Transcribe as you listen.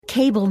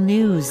Cable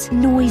news,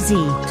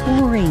 noisy,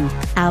 boring,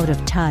 out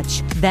of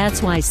touch.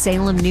 That's why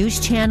Salem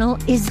News Channel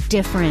is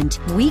different.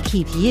 We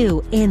keep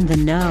you in the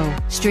know.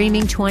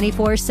 Streaming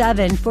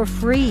 24/7 for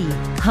free.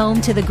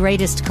 Home to the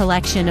greatest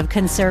collection of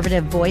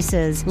conservative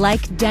voices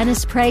like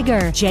Dennis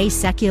Prager, Jay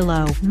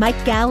Sekulow,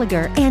 Mike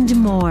Gallagher, and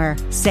more.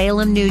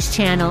 Salem News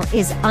Channel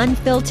is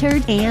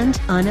unfiltered and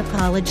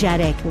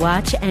unapologetic.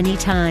 Watch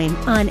anytime,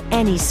 on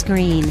any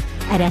screen,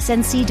 at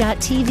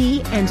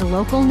snc.tv and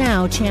Local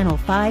Now Channel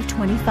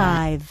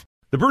 525.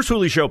 The Bruce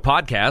Hooley Show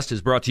podcast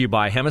is brought to you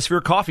by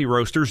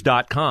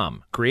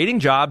HemisphereCoffeeRoasters.com. Creating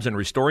jobs and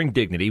restoring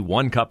dignity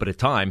one cup at a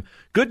time.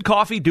 Good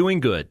coffee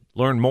doing good.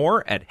 Learn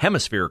more at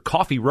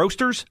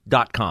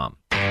HemisphereCoffeeRoasters.com.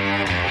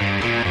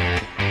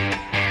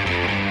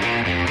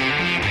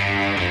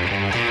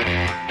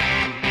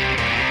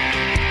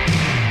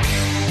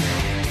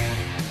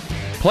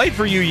 Played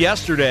for you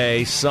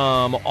yesterday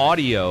some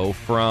audio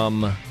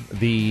from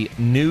the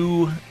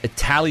new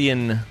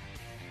Italian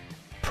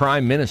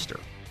Prime Minister,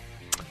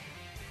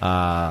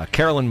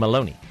 Carolyn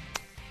Meloni.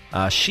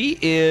 She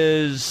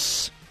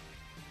is,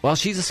 well,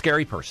 she's a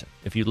scary person.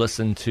 If you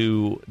listen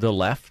to the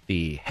left,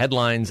 the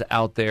headlines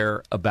out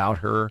there about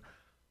her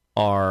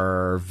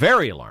are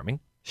very alarming.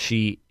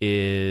 She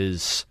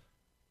is,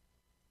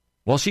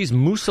 well, she's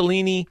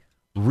Mussolini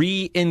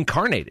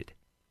reincarnated.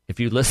 If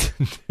you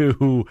listen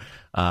to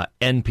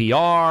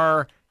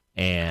NPR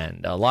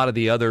and a lot of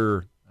the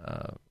other,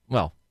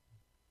 well,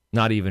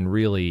 not even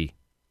really,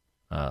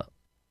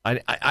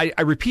 I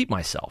repeat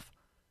myself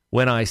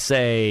when I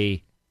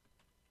say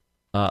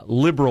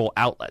liberal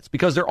outlets,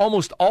 because they're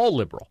almost all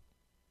liberal.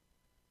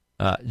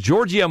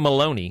 Giorgia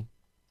Meloni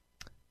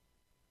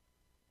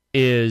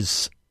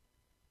is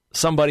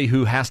somebody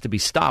who has to be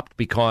stopped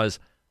because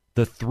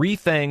the three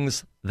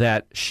things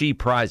that she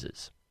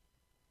prizes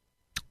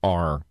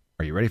are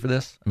you ready for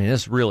this? I mean,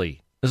 this is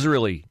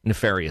really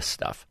nefarious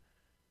stuff.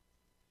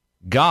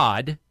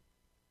 God,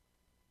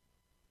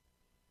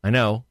 I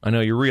know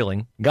you're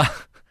reeling.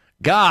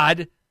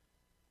 God,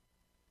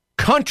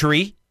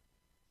 country.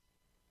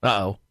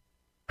 How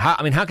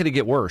could it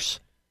get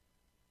worse?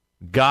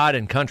 God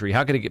and country.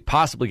 How could it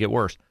possibly get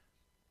worse?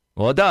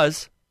 Well, it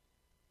does.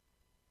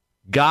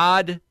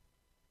 God,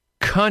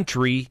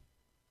 country,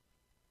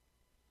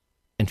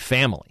 and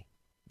family.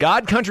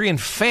 God, country,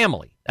 and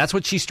family. That's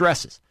what she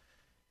stresses.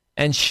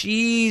 And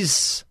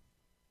she's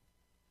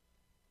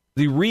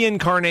the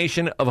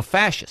reincarnation of a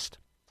fascist,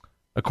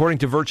 according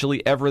to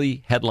virtually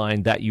every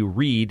headline that you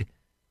read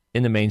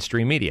in the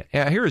mainstream media.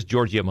 Yeah, here is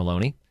Giorgia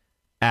Meloni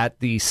at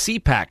the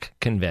CPAC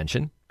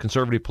convention,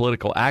 Conservative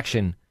Political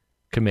Action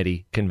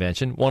Committee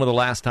convention, one of the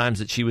last times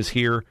that she was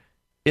here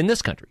in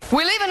this country.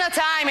 We live in a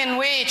time in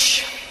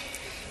which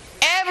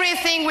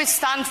everything we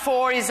stand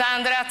for is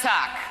under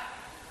attack.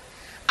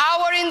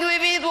 Our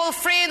individual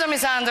freedom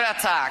is under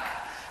attack.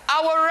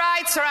 Our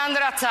rights are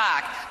under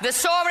attack. The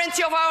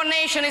sovereignty of our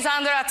nation is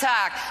under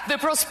attack. The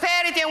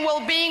prosperity and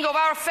well-being of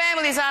our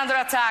family is under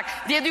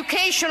attack. The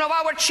education of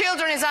our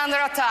children is under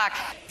attack.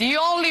 The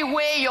only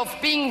way of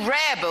being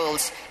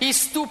rebels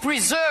is to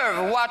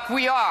preserve what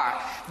we are.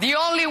 The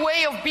only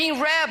way of being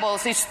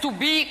rebels is to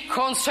be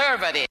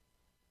conservative.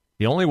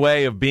 The only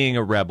way of being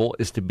a rebel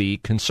is to be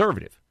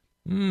conservative.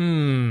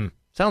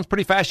 Sounds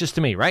pretty fascist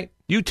to me, right?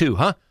 You too,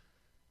 huh?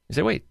 You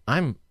say, wait,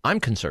 I'm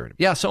conservative.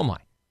 Yeah, so am I.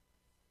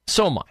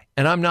 So am I,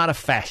 and I'm not a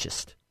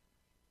fascist.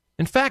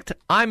 In fact,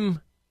 I'm,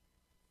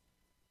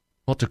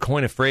 well, to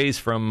coin a phrase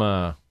from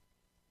the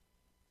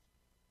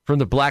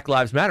Black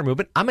Lives Matter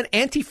movement, I'm an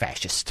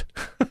anti-fascist.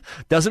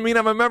 Doesn't mean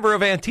I'm a member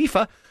of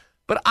Antifa,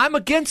 but I'm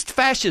against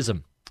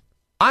fascism.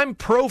 I'm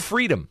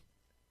pro-freedom.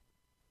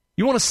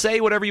 You want to say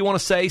whatever you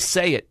want to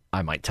say it.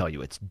 I might tell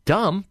you it's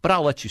dumb, but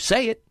I'll let you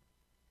say it.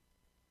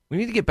 We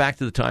need to get back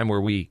to the time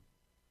where we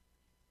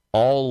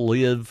all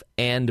live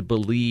and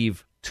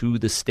believe to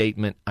the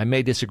statement, I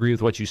may disagree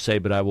with what you say,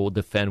 but I will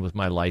defend with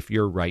my life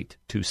your right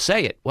to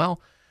say it. Well,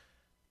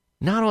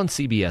 not on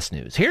CBS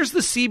News. Here's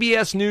the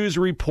CBS News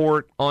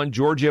report on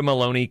Giorgia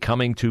Meloni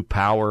coming to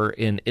power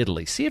in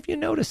Italy. See if you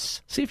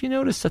notice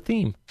a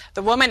theme.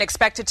 The woman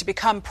expected to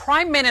become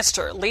prime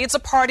minister leads a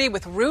party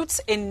with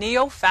roots in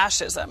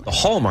neo-fascism. The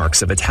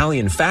hallmarks of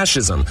Italian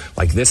fascism,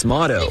 like this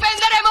motto: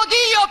 Difenderemo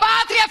Dio,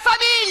 patria e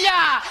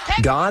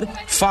famiglia. God,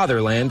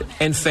 fatherland,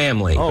 and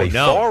family. A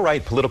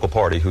far-right political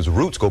party whose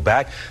roots go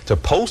back to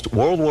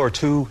post-World War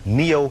II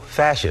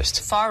neo-fascists.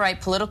 Far-right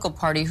political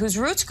party whose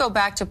roots go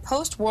back to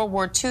post-World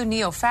War II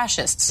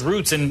neo-fascists.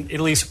 Roots in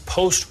Italy's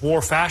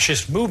post-war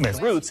fascist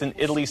movement. Roots in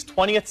Italy's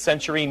 20th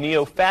century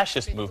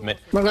neo-fascist movement.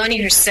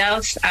 Meloni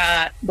herself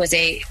was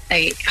a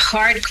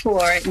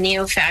hardcore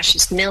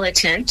neo-fascist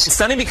militant. It's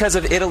stunning because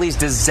of Italy's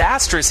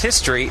disastrous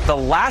history, the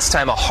last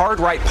time a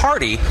hard-right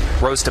party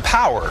rose to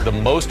power. The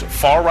most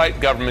far-right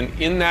government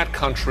in that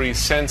country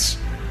since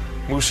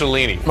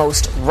Mussolini.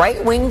 Most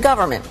right-wing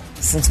government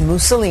since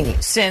Mussolini.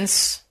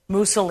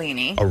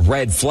 A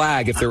red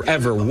flag, if there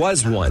ever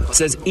was one,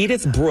 says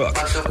Edith Brooke,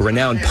 a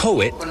renowned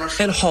poet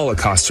and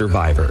Holocaust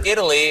survivor.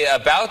 Italy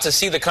about to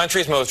see the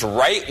country's most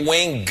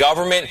right-wing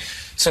government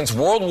since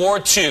World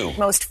War II.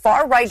 Most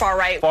far-right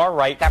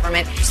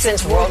government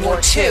since World War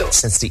II.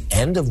 Since the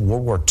end of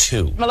World War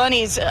II.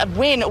 Meloni's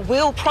win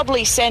will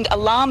probably send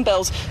alarm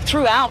bells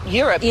throughout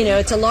Europe. You know,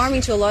 it's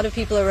alarming to a lot of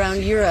people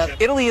around Europe.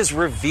 Italy is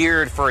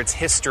revered for its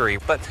history,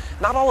 but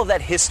not all of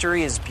that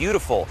history is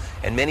beautiful,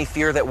 and many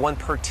fear that one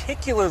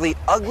particularly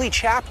ugly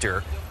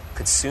chapter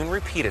could soon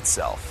repeat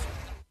itself.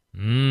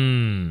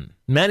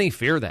 Many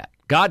fear that.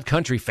 God,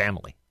 country,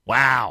 family.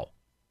 Wow.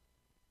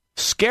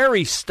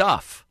 Scary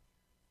stuff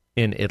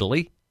in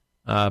Italy.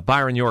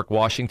 Byron York,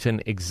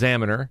 Washington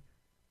Examiner,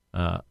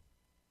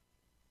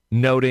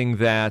 noting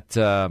that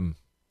the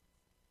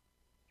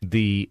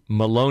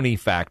Meloni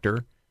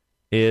factor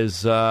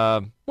is,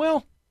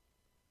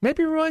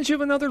 maybe reminds you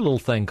of another little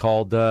thing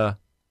called the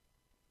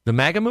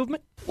MAGA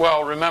movement?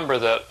 Well, remember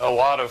that a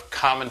lot of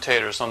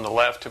commentators on the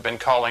left have been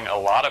calling a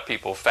lot of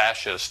people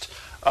fascist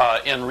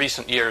in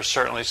recent years,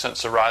 certainly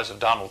since the rise of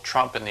Donald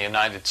Trump in the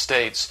United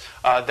States.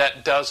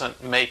 That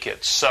doesn't make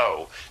it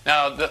so.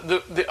 Now,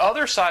 the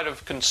other side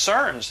of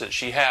concerns that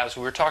she has,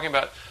 we were talking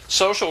about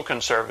social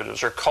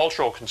conservatives or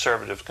cultural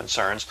conservative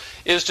concerns,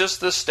 is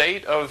just the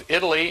state of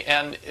Italy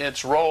and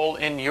its role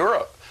in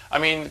Europe. I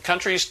mean,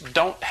 countries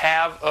don't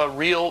have a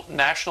real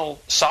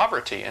national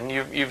sovereignty, and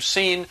you've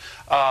seen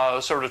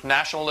sort of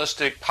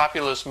nationalistic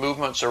populist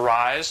movements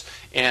arise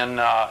in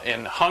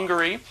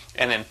Hungary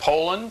and in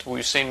Poland.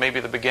 We've seen maybe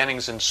the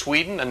beginnings in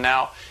Sweden and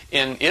now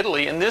in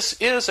Italy, and this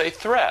is a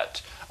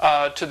threat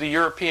to the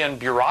European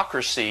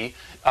bureaucracy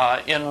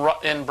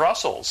in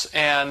Brussels,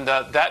 and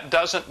that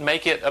doesn't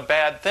make it a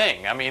bad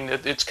thing. I mean,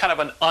 it's kind of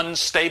an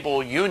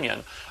unstable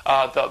union,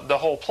 the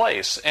whole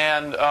place.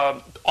 And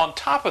on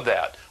top of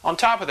that,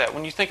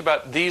 when you think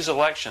about these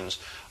elections,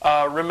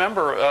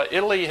 remember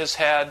Italy has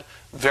had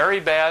very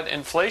bad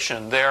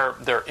inflation.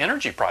 Their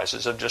energy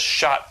prices have just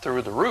shot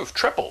through the roof,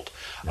 tripled.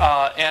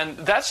 And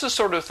that's the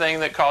sort of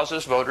thing that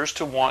causes voters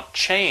to want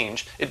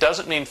change. It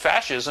doesn't mean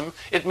fascism.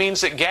 It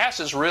means that gas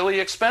is really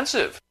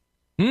expensive.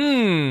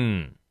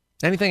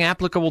 Anything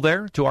applicable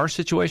there to our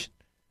situation?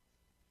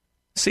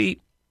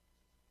 See,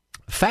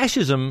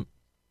 fascism,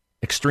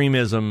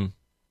 extremism,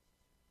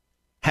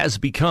 has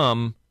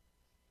become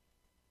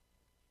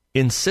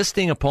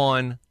insisting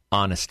upon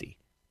honesty,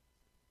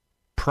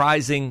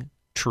 prizing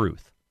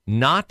truth,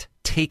 not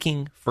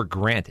taking for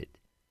granted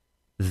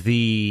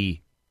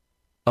the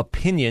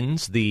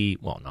opinions,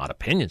 not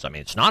opinions. I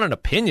mean, it's not an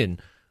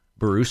opinion,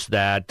 Bruce,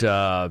 that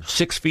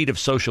 6 feet of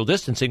social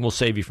distancing will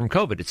save you from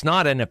COVID. It's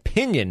not an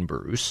opinion,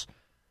 Bruce,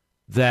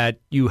 that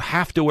you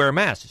have to wear a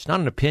mask. It's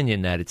not an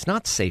opinion that it's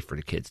not safe for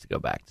the kids to go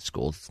back to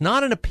school. It's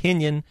not an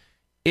opinion.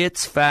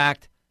 It's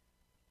fact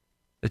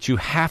that you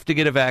have to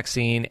get a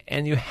vaccine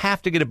and you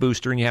have to get a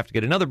booster and you have to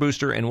get another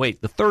booster and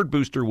wait, the third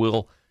booster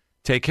will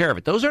take care of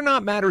it. Those are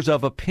not matters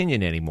of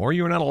opinion anymore.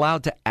 You're not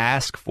allowed to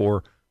ask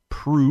for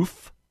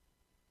proof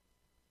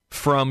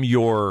from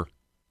your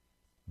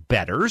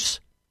betters,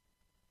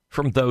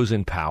 from those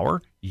in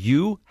power.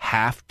 You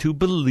have to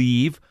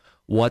believe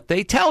what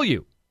they tell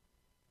you.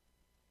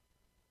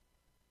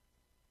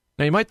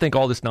 Now, you might think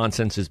all this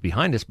nonsense is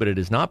behind us, but it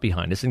is not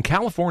behind us. In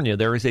California,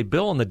 there is a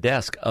bill on the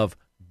desk of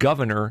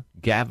Governor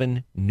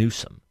Gavin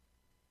Newsom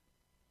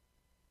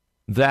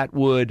that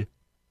would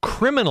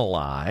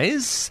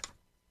criminalize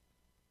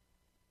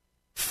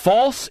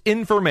false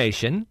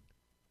information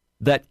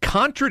that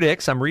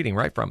contradicts, I'm reading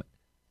right from it,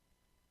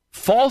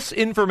 false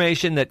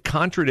information that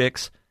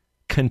contradicts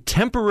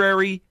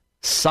contemporary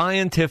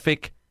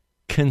scientific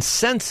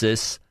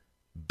consensus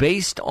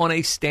based on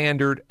a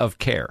standard of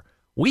care.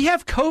 We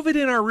have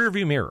COVID in our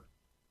rearview mirror.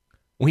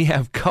 We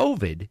have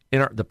COVID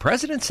in our... The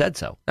president said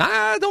so.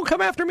 Don't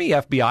come after me,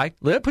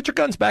 FBI. Put your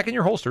guns back in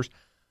your holsters.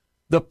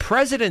 The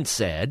president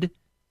said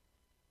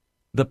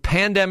the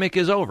pandemic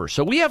is over.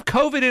 So we have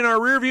COVID in our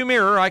rearview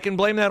mirror. I can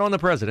blame that on the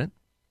president.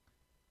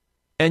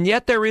 And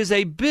yet there is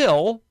a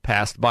bill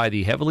passed by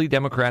the heavily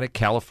Democratic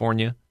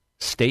California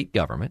state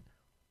government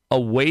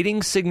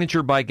awaiting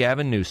signature by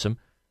Gavin Newsom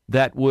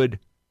that would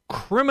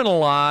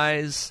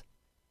criminalize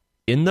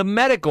in the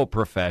medical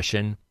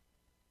profession,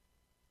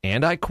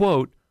 and I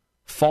quote,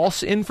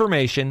 false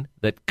information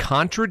that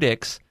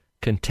contradicts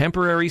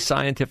contemporary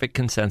scientific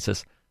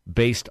consensus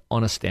based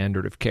on a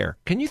standard of care.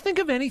 Can you think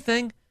of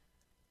anything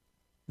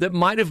that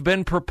might have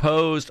been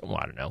proposed,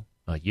 I don't know,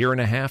 a year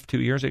and a half, 2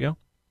 years ago,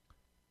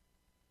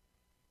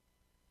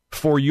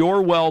 for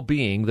your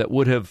well-being that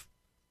would have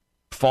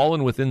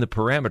fallen within the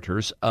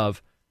parameters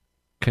of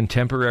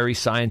contemporary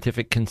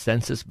scientific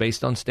consensus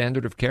based on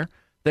standard of care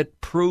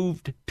that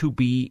proved to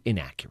be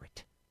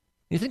inaccurate?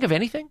 You think of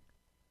anything?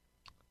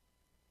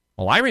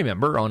 Well, I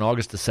remember on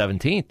August the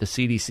 17th, the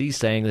CDC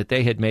saying that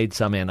they had made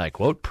some, and I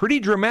quote, pretty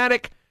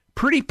dramatic,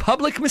 pretty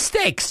public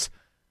mistakes.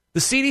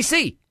 The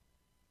CDC.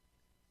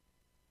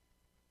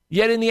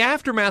 Yet in the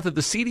aftermath of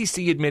the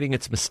CDC admitting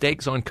its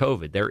mistakes on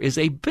COVID, there is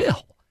a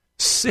bill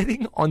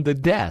sitting on the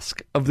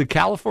desk of the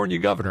California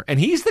governor. And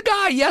he's the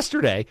guy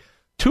yesterday,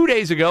 2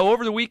 days ago,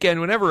 over the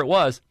weekend, whenever it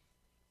was,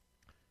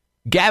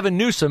 Gavin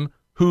Newsom,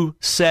 who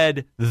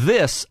said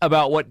this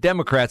about what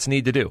Democrats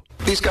need to do.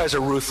 These guys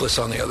are ruthless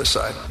on the other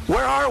side.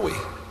 Where are we?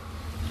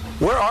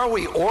 Where are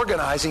we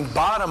organizing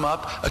bottom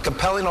up a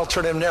compelling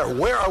alternative narrative?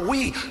 Where are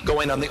we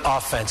going on the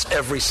offense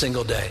every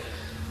single day?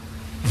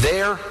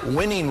 They're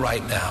winning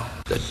right now.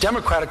 The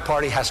Democratic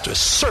Party has to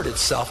assert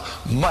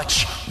itself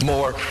much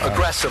more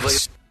aggressively.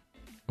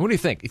 What do you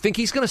think? You think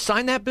he's going to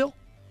sign that bill?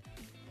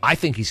 I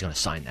think he's going to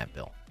sign that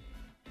bill.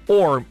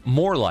 Or,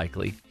 more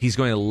likely, he's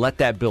going to let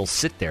that bill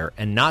sit there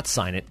and not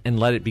sign it and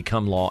let it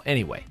become law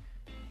anyway.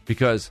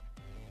 Because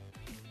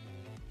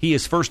he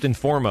is first and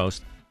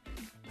foremost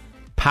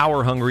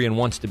power hungry and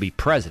wants to be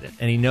president.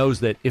 And he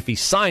knows that if he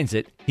signs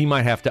it, he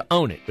might have to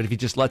own it. But if he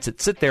just lets it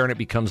sit there and it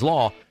becomes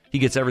law, he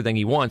gets everything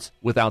he wants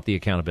without the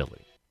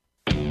accountability.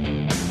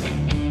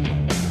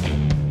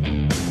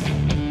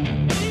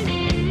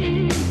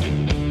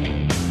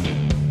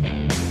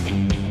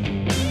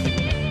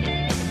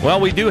 Well,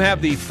 we do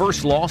have the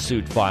first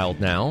lawsuit filed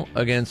now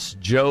against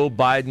Joe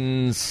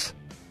Biden's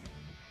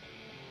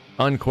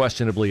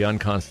unquestionably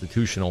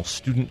unconstitutional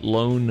student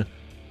loan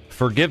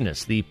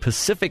forgiveness. The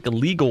Pacific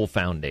Legal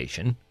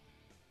Foundation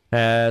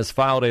has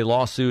filed a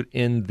lawsuit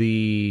in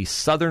the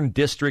Southern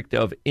District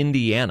of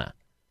Indiana,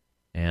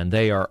 and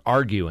they are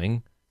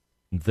arguing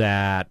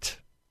that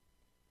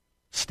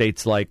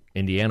states like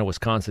Indiana,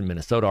 Wisconsin,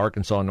 Minnesota,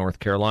 Arkansas, North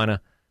Carolina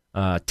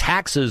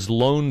taxes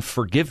loan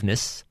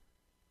forgiveness.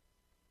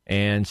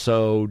 And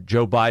so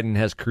Joe Biden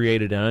has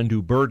created an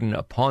undue burden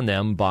upon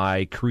them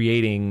by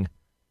creating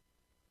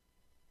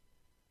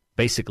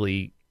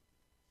basically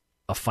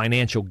a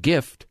financial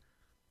gift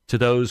to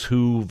those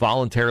who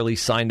voluntarily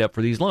signed up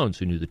for these loans,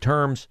 who knew the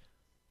terms,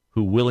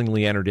 who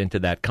willingly entered into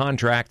that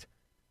contract,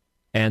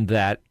 and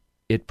that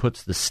it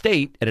puts the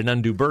state at an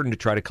undue burden to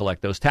try to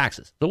collect those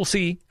taxes. So we'll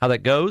see how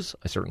that goes.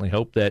 I certainly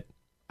hope that,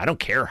 I don't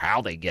care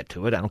how they get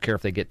to it. I don't care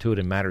if they get to it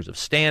in matters of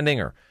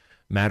standing or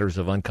matters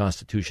of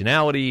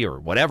unconstitutionality or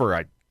whatever.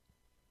 I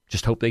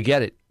just hope they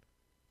get it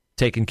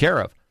taken care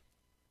of.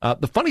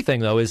 The funny thing,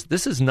 though, is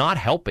this is not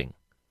helping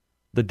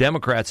the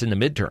Democrats in the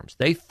midterms.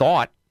 They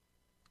thought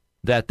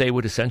that they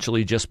would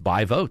essentially just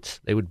buy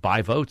votes. They would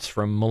buy votes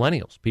from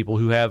millennials, people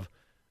who have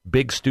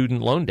big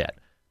student loan debt.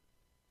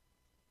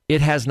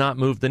 It has not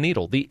moved the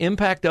needle. The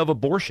impact of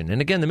abortion,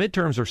 and again, the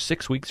midterms are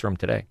 6 weeks from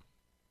today.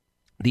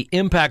 The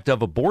impact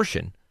of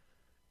abortion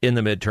in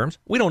the midterms,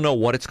 we don't know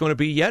what it's going to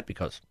be yet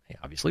because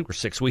obviously we're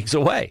 6 weeks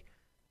away.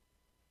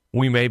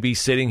 We may be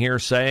sitting here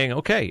saying,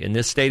 okay, in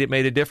this state it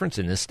made a difference,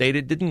 in this state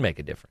it didn't make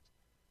a difference.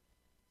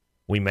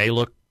 We may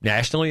look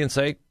nationally and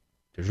say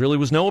there really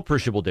was no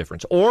appreciable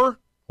difference. Or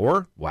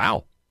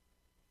wow,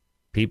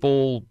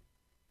 people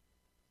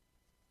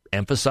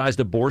emphasized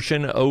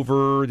abortion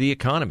over the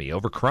economy,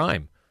 over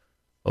crime,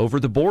 over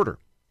the border.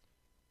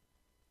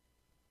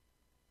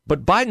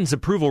 But Biden's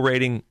approval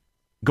rating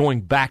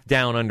going back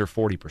down under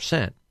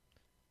 40%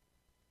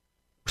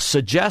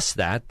 suggests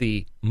that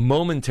the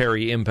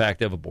momentary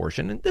impact of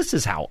abortion, and this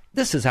is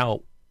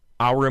how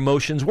our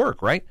emotions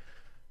work, right?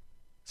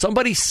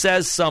 Somebody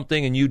says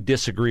something and you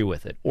disagree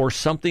with it, or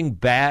something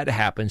bad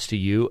happens to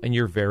you and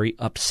you're very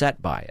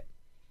upset by it.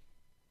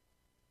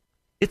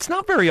 It's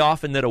not very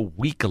often that a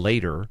week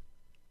later,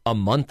 a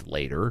month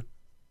later,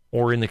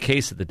 or in the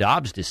case of the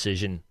Dobbs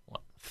decision,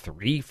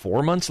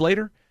 3-4 months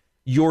later,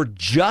 you're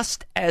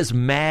just as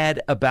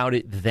mad about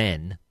it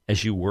then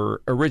as you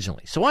were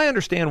originally. So I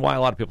understand why a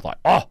lot of people thought,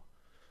 oh,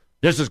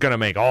 this is going to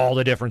make all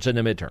the difference in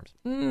the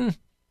midterms.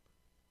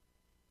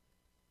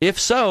 If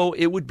so,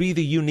 it would be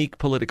the unique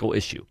political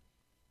issue.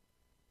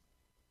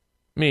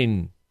 I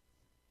mean,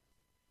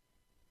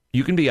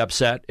 you can be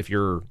upset if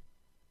you're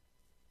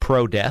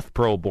pro-death,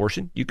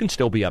 pro-abortion. You can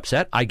still be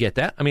upset. I get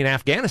that. I mean,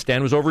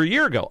 Afghanistan was over a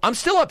year ago. I'm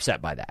still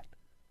upset by that.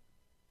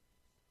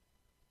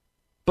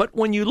 But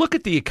when you look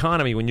at the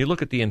economy, when you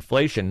look at the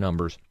inflation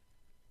numbers,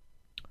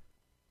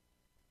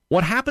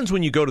 what happens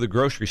when you go to the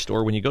grocery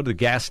store, when you go to the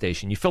gas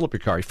station, you fill up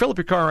your car. You fill up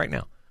your car right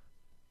now.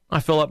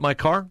 I fill up my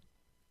car.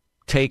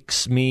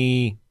 Takes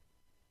me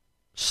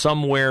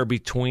somewhere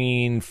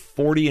between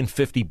 $40 and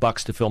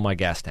 $50 to fill my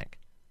gas tank.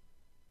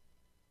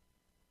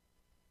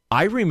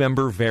 I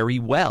remember very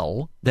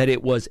well that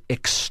it was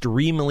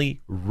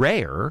extremely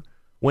rare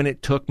when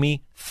it took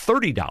me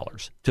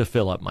 $30 to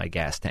fill up my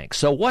gas tank.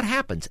 So what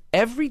happens?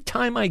 Every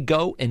time I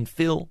go and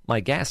fill my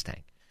gas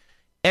tank,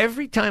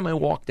 every time I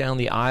walk down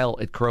the aisle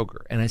at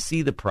Kroger and I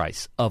see the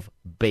price of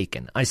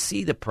bacon, I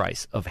see the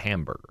price of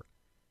hamburger,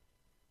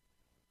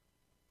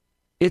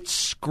 it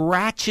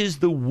scratches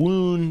the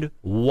wound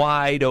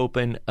wide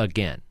open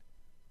again.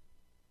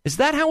 Is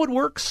that how it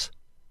works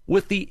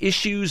with the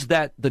issues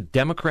that the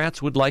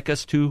Democrats would like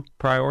us to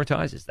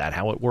prioritize? Is that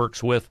how it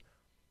works with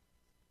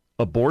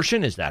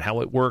abortion? Is that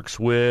how it works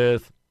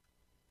with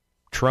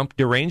Trump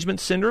derangement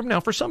syndrome? Now,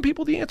 for some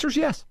people, the answer is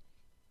yes.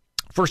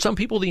 For some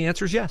people, the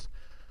answer is yes.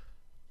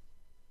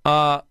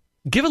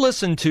 Give a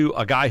listen to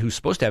a guy who's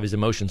supposed to have his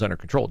emotions under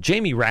control.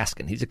 Jamie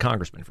Raskin, he's a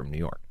congressman from New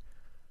York.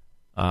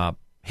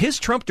 His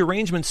Trump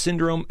derangement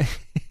syndrome,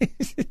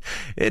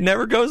 it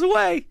never goes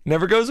away.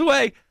 Never goes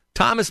away.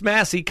 Thomas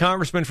Massey,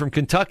 congressman from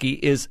Kentucky,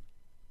 is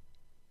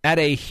at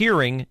a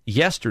hearing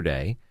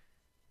yesterday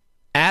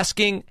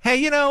asking, hey,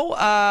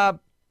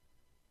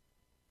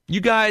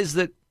 you guys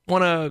that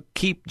want to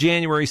keep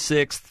January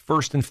 6th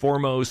first and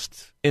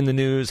foremost in the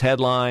news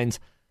headlines,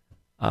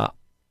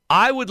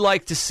 I would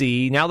like to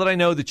see, now that I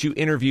know that you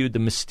interviewed the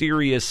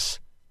mysterious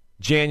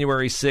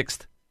January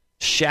 6th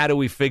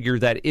shadowy figure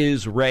that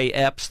is Ray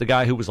Epps, the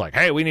guy who was like,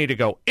 hey, we need to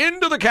go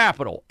into the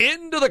Capitol,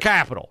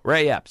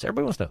 Ray Epps.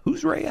 Everybody wants to know,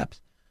 who's Ray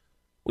Epps?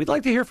 We'd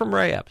like to hear from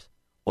Ray Epps.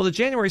 Well, the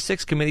January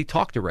 6th committee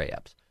talked to Ray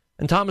Epps.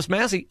 And Thomas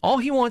Massie, all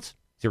he wants,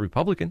 he's a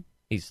Republican,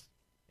 he's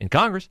in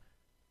Congress,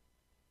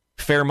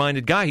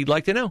 fair-minded guy, he'd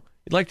like to know.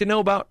 He'd like to know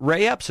about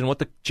Ray Epps and what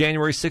the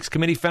January 6th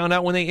committee found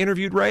out when they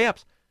interviewed Ray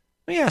Epps.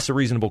 Well, yeah, it's a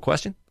reasonable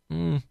question.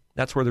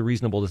 That's where the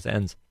reasonableness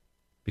ends.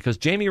 Because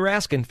Jamie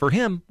Raskin, for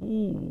him,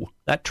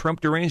 that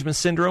Trump derangement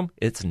syndrome,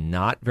 it's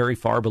not very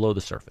far below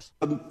the surface.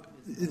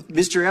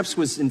 Mr. Epps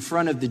was in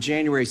front of the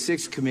January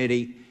 6th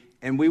committee,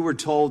 and we were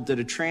told that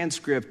a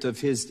transcript of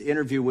his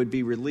interview would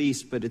be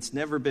released, but it's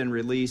never been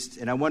released.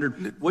 And I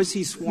wondered, was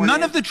he sworn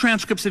None of the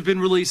transcripts have been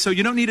released, so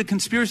you don't need a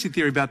conspiracy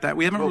theory about that.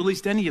 We haven't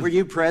released any of them. Were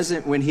you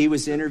present when he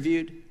was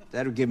interviewed?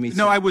 That would give me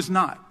No, I was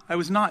not.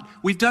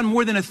 We've done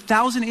more than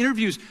 1,000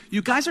 interviews.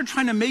 You guys are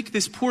trying to make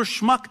this poor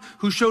schmuck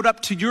who showed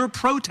up to your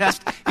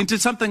protest into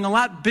something a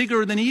lot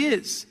bigger than he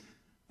is.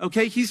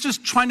 Okay? He's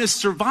just trying to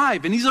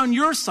survive, and he's on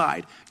your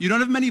side. You don't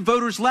have many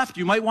voters left.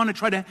 You might want to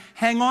try to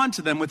hang on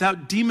to them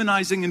without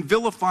demonizing and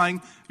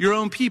vilifying your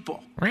own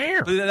people.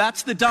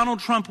 That's the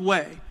Donald Trump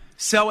way.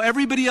 Sell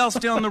everybody else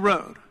down the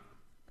road.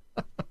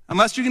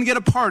 Unless you're going to get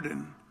a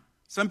pardon.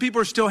 Some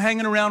people are still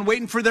hanging around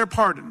waiting for their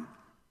pardon.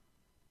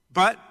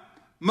 But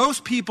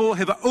most people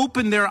have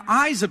opened their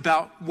eyes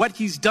about what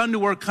he's done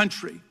to our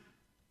country,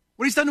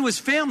 what he's done to his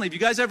family. Have you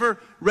guys ever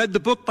read the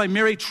book by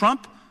Mary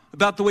Trump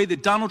about the way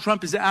that Donald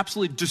Trump has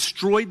absolutely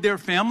destroyed their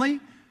family,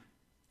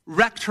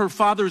 wrecked her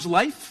father's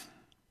life?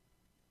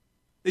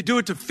 They do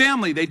it to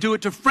family. They do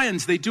it to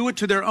friends. They do it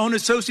to their own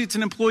associates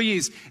and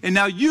employees. And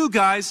now you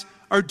guys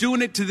are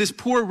doing it to this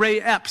poor Ray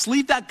Epps.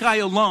 Leave that guy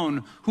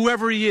alone,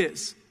 whoever he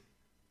is.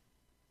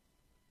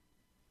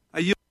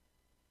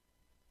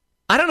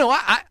 I don't know.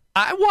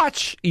 I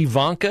watch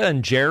Ivanka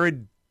and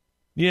Jared.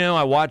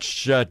 I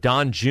watch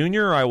Don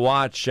Jr. I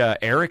watch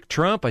Eric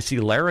Trump. I see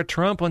Lara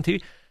Trump on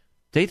TV.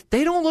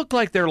 They don't look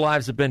like their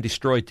lives have been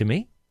destroyed to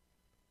me.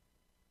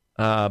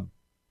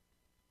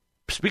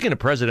 Speaking of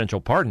presidential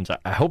pardons,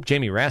 I hope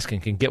Jamie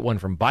Raskin can get one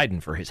from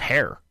Biden for his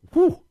hair.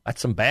 Whew,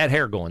 that's some bad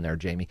hair going there,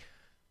 Jamie.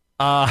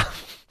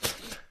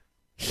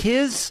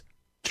 His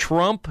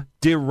Trump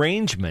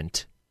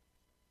derangement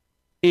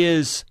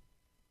is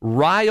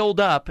riled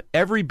up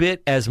every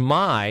bit as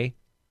my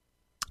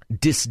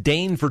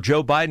disdain for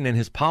Joe Biden and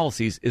his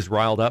policies is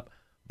riled up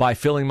by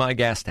filling my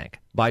gas tank,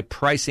 by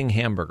pricing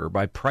hamburger,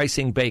 by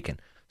pricing bacon.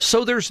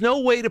 So there's no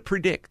way to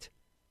predict.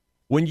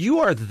 When you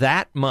are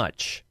that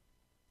much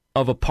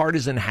of a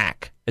partisan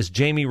hack, as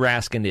Jamie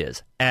Raskin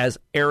is, as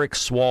Eric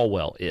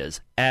Swalwell is,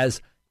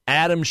 as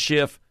Adam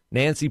Schiff,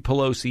 Nancy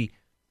Pelosi,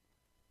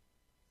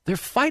 they're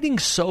fighting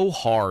so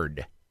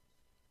hard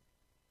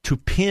to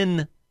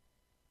pin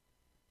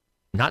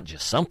not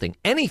just something,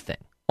 anything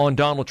on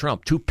Donald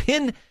Trump, to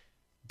pin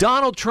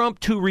Donald Trump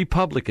to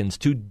Republicans,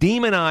 to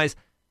demonize.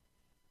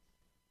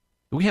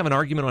 Do we have an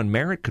argument on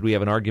merit? Could we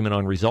have an argument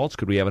on results?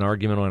 Could we have an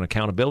argument on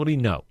accountability?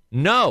 No.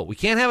 No, we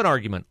can't have an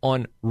argument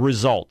on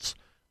results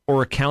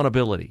or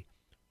accountability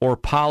or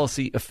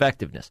policy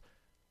effectiveness.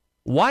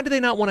 Why do they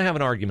not want to have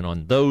an argument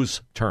on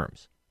those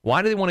terms?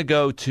 Why do they want to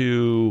go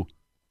to,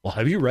 well,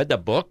 have you read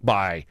that book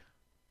by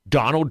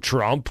Donald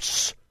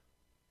Trump's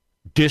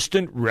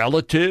distant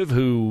relative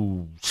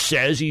who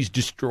says he's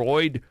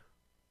destroyed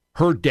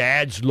her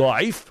dad's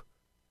life?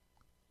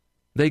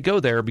 They go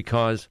there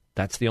because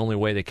that's the only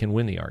way they can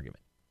win the argument.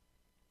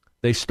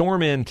 They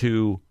storm in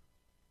to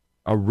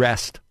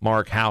arrest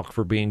Mark Houck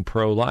for being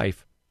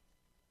pro-life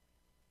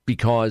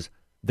because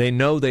they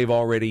know they've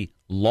already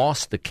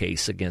lost the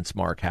case against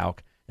Mark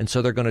Houck, and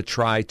so they're going to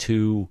try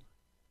to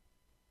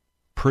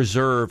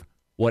preserve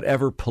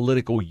whatever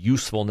political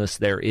usefulness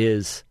there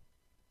is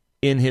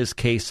in his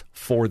case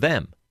for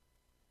them.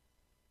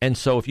 And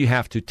so if you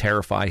have to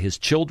terrify his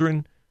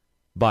children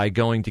by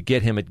going to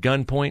get him at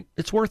gunpoint,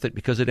 it's worth it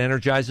because it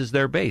energizes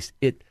their base.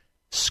 It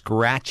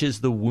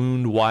scratches the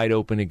wound wide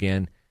open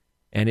again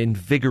and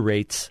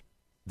invigorates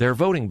their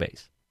voting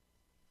base.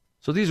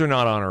 So these are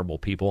not honorable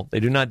people. They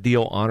do not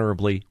deal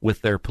honorably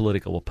with their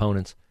political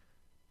opponents.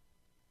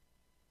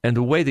 And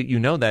the way that you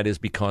know that is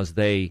because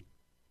they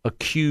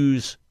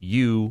accuse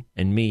you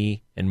and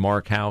me and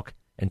Mark Houck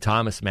and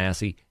Thomas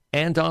Massie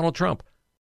and Donald Trump